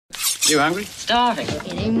You hungry? Starving.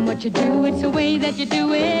 It ain't what you do, it's the way that you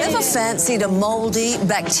do it. Ever fancied a mouldy,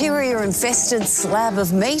 bacteria-infested slab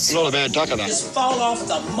of meat? Not a bad tucker, though. Just fall off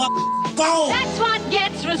the bone. That's what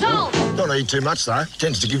gets results. Don't eat too much, though.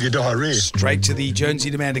 Tends to give you diarrhea. Straight to the Jonesy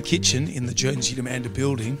Demander kitchen in the Jonesy Demander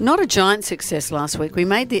building. Not a giant success last week. We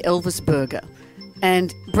made the Elvis burger.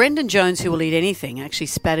 And Brendan Jones, who will eat anything, actually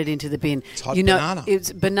spat it into the bin. It's hot banana.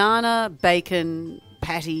 It's banana, bacon,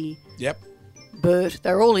 patty, Yep. Bert.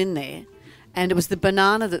 They're all in there. And it was the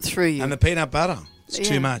banana that threw you. And the peanut butter. It's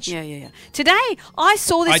too much. Yeah. Today, I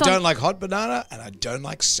saw this I don't like hot banana and I don't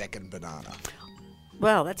like second banana.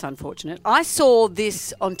 Well, that's unfortunate. I saw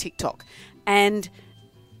this on TikTok and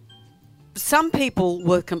some people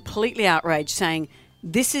were completely outraged, saying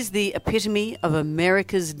this is the epitome of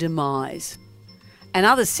America's demise. And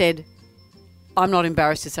others said, I'm not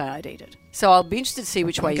embarrassed to say I'd eat it. So I'll be interested to see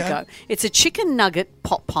which way you go. It's a chicken nugget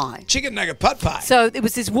pot pie. Chicken nugget pot pie. So it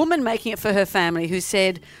was this woman making it for her family who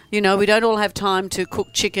said, we don't all have time to cook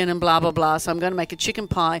chicken and blah, blah, blah. So I'm going to make a chicken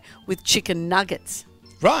pie with chicken nuggets.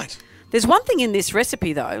 Right. There's one thing in this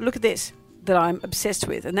recipe, though. Look at this, that I'm obsessed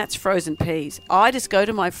with, and that's frozen peas. I just go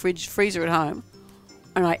to my freezer at home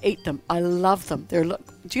and I eat them. I love them. Do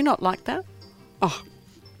you not like that? Oh,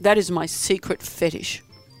 that is my secret fetish.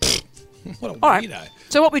 What a All weirdo. right.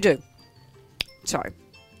 So what we do? Sorry.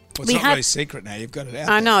 Well, it's not really secret now. You've got it out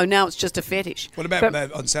I there. know. Now it's just a fetish. What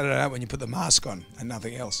about on Saturday night when you put the mask on and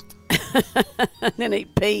nothing else? And then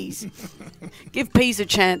eat peas. Give peas a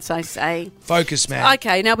chance, I say. Focus, man.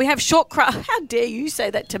 Okay, now we have short crust. How dare you say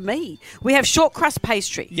that to me? We have short crust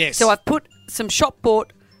pastry. Yes. So I've put some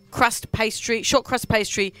shop-bought short crust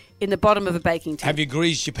pastry in the bottom of a baking tin. Have you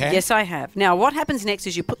greased your pan? Yes, I have. Now, what happens next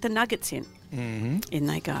is you put the nuggets in. Mm-hmm. In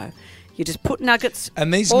they go. You just put nuggets.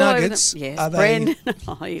 And these all nuggets, over them. Yes, are they Brendan.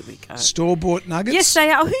 Oh, here we go. store-bought nuggets? Yes,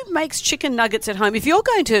 they are. Who makes chicken nuggets at home? If you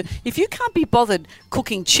can't be bothered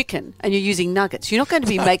cooking chicken and you're using nuggets, you're not going to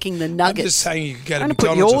be making the nuggets. I'm just saying you could go to I'm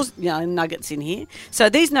McDonald's. put your nuggets in here. So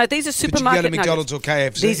these are supermarket nuggets. But you go to McDonald's or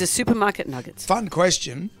KFC. These are supermarket nuggets. Fun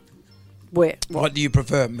question. Where? What do you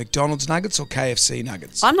prefer, McDonald's nuggets or KFC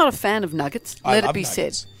nuggets? I'm not a fan of nuggets. Let it be nuggets.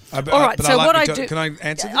 said. All right, so what I do... Can I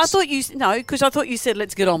answer this? I thought because I thought you said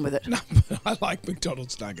let's get on with it. No, I like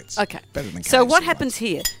McDonald's nuggets. Okay. Better than KFC So what ones. happens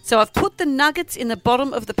here? So I've put the nuggets in the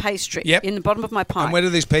bottom of the pastry. Yep. In the bottom of my pie. And where do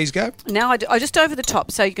these peas go? Now I just over the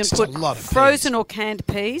top. So you can It's put a lot of frozen peas. or canned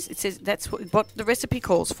peas. It says that's what the recipe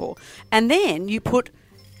calls for. And then you put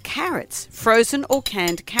carrots, frozen or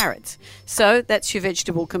canned carrots. So that's your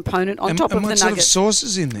vegetable component on top of the what nuggets. sort of sauce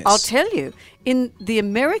is in this? I'll tell you. In the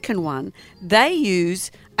American one, they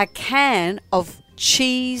use a can of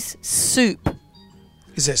cheese soup.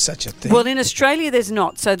 Is there such a thing? Well, in Australia, there's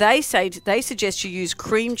not. So they suggest you use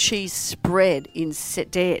cream cheese spread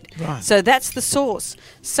instead. Right. So that's the sauce.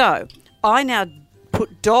 So I now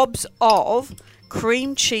put dobs of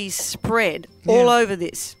cream cheese spread all over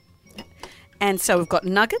this. And so we've got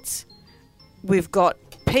nuggets, we've got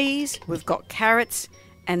peas, we've got carrots,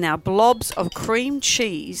 and now blobs of cream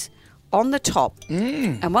cheese on the top.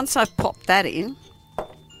 And once I've popped that in,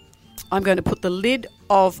 I'm going to put the lid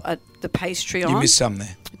of the pastry on. You missed some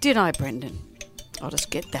there. Did I, Brendan? I'll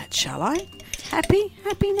just get that, shall I? Happy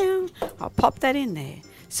now? I'll pop that in there.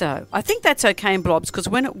 So I think that's okay in blobs because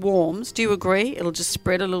when it warms, do you agree? It'll just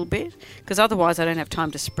spread a little bit because otherwise I don't have time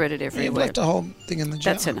to spread it everywhere. You've left a whole thing in the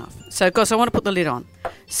jar. That's enough. So, guys, I want to put the lid on.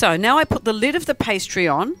 So now I put the lid of the pastry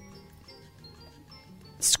on,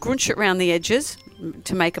 scrunch it around the edges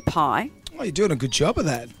to make a pie. Oh, you're doing a good job of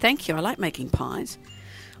that. Thank you. I like making pies.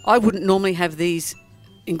 I wouldn't normally have these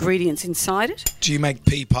ingredients inside it. Do you make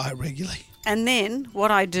pea pie regularly? And then what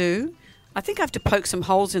I do, I think I have to poke some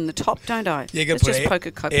holes in the top, don't I? Yeah, you got Let's to just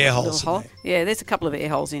put poke air little holes in hole. there. Yeah, there's a couple of air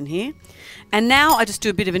holes in here. And now I just do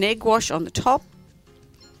a bit of an egg wash on the top.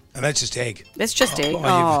 And that's just egg. That's just egg. you've-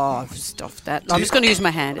 I've stuffed that. I'm just going to use my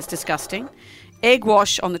hand. It's disgusting. Egg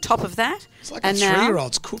wash on the top of that. It's like and a now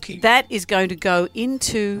 3-year-old's cooking. That is going to go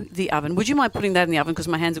into the oven. Would you mind putting that in the oven because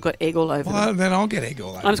my hands have got egg all over Well, them? then I'll get egg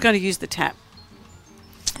all over. I'm just going to use the tap.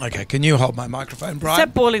 Okay, can you hold my microphone, Is Brian?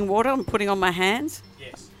 that boiling water I'm putting on my hands?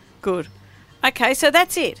 Yes. Good. Okay, so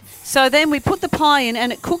that's it. So then we put the pie in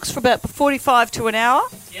and it cooks for about 45 to an hour.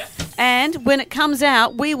 Yep. And when it comes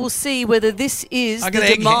out, we will see whether this is I the got egg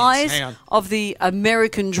hands. demise Hang on. of the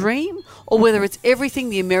American dream or whether it's everything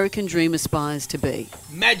the American dream aspires to be.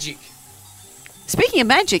 Magic. Speaking of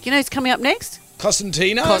magic, you know who's coming up next?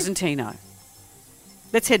 Cosentino? Cosentino.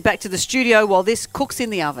 Let's head back to the studio while this cooks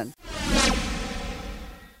in the oven.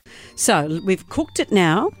 So we've cooked it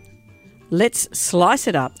now. Let's slice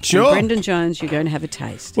it up. Sure. And Brendan Jones, you're going to have a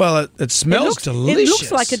taste. Well, it smells delicious. It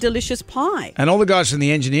looks like a delicious pie. And all the guys from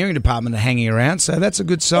the engineering department are hanging around, so that's a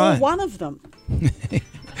good Or sign. one of them.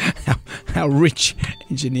 Our rich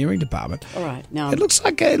engineering department. All right, now It looks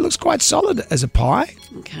quite solid as a pie.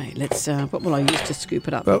 okay. Let's. What will I use to scoop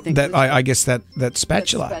it up? Well, think I guess that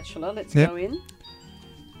spatula. spatula. Let's Yep. go in.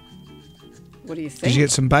 What do you think? Did you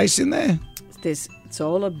get some base in there? It's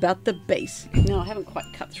all about the base. No, I haven't quite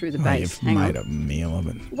cut through the Oh, base. you've Hang made on. a meal of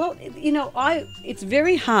it. Well, it's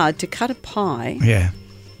very hard to cut a pie Yeah.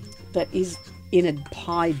 that is in a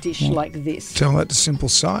pie dish like this. Tell that to Simple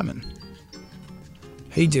Simon.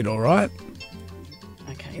 He did all right.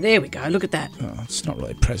 Okay, there we go. Look at that. Oh, it's not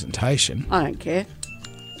really presentation. I don't care.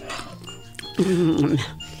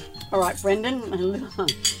 All right, Brendan.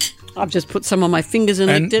 I've just put some on my fingers and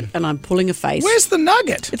licked it, and I'm pulling a face. Where's the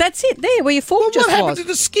nugget? That's it. There, where your fork Well, just what happened was. to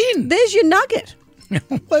the skin? There's your nugget.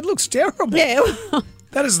 That looks terrible. Yeah,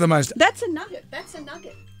 That is the most... that's a nugget. That's a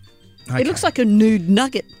nugget. Okay. It looks like a nude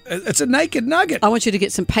nugget. It's a naked nugget. I want you to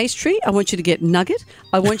get some pastry. I want you to get nugget.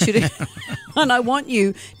 I want you to, and I want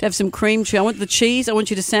you to have some cream cheese. I want the cheese. I want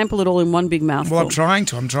you to sample it all in one big mouthful. Well, I'm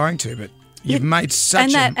trying to, but you've made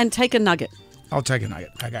such and take a nugget. I'll take a nugget.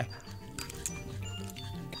 Okay.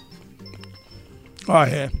 Oh,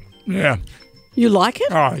 yeah. Yeah. You like it?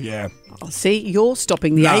 Oh, yeah. Oh, see, you're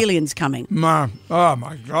stopping the No. aliens coming. Oh,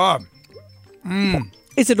 my God.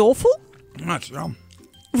 Is it awful? That's yum.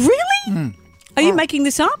 Really? Are you making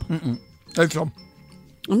this up? That's yum.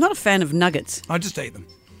 I'm not a fan of nuggets. I just eat them.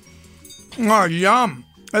 Oh, yum.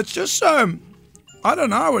 It's just so... I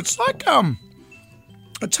don't know. It's like...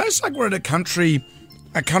 It tastes like we're at a country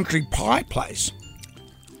pie place.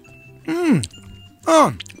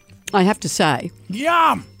 Oh, I have to say,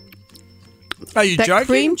 yum. Are you that joking?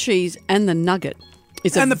 cream cheese and the nugget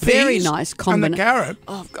is and a the very peas nice and combination. the carrot.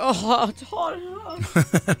 Oh, God, it's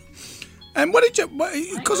hot. And what did you...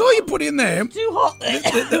 Because all you put in there... Too hot.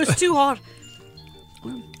 It was too hot.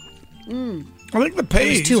 I think the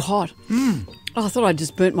peas... It was too hot. Oh, I thought I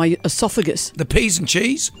just burnt my esophagus. The peas and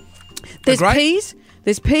cheese. There's great. peas.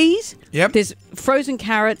 There's peas. Yep. There's frozen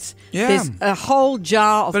carrots. Yeah. There's a whole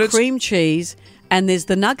jar of But it's- cream cheese, and there's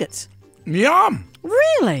the nuggets. Yum.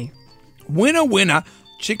 Really? Winner, winner.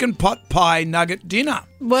 Chicken pot pie nugget dinner.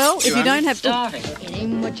 Well, if you don't have to... It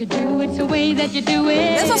ain't what you do, it's the way that you do it.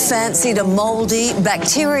 Never fancied a mouldy,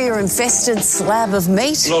 bacteria-infested slab of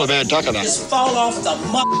meat? Not a bad tucker, though. Just fall off the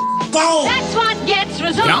bone. That's what gets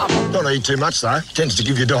results. Don't eat too much, though. Tends to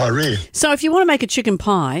give you diarrhea. So if you want to make a chicken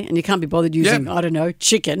pie and you can't be bothered using, Yep. I don't know,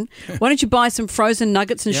 chicken, why don't you buy some frozen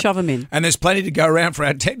nuggets and shove them in? And there's plenty to go around for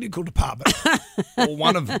our technical department. Or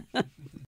one of them.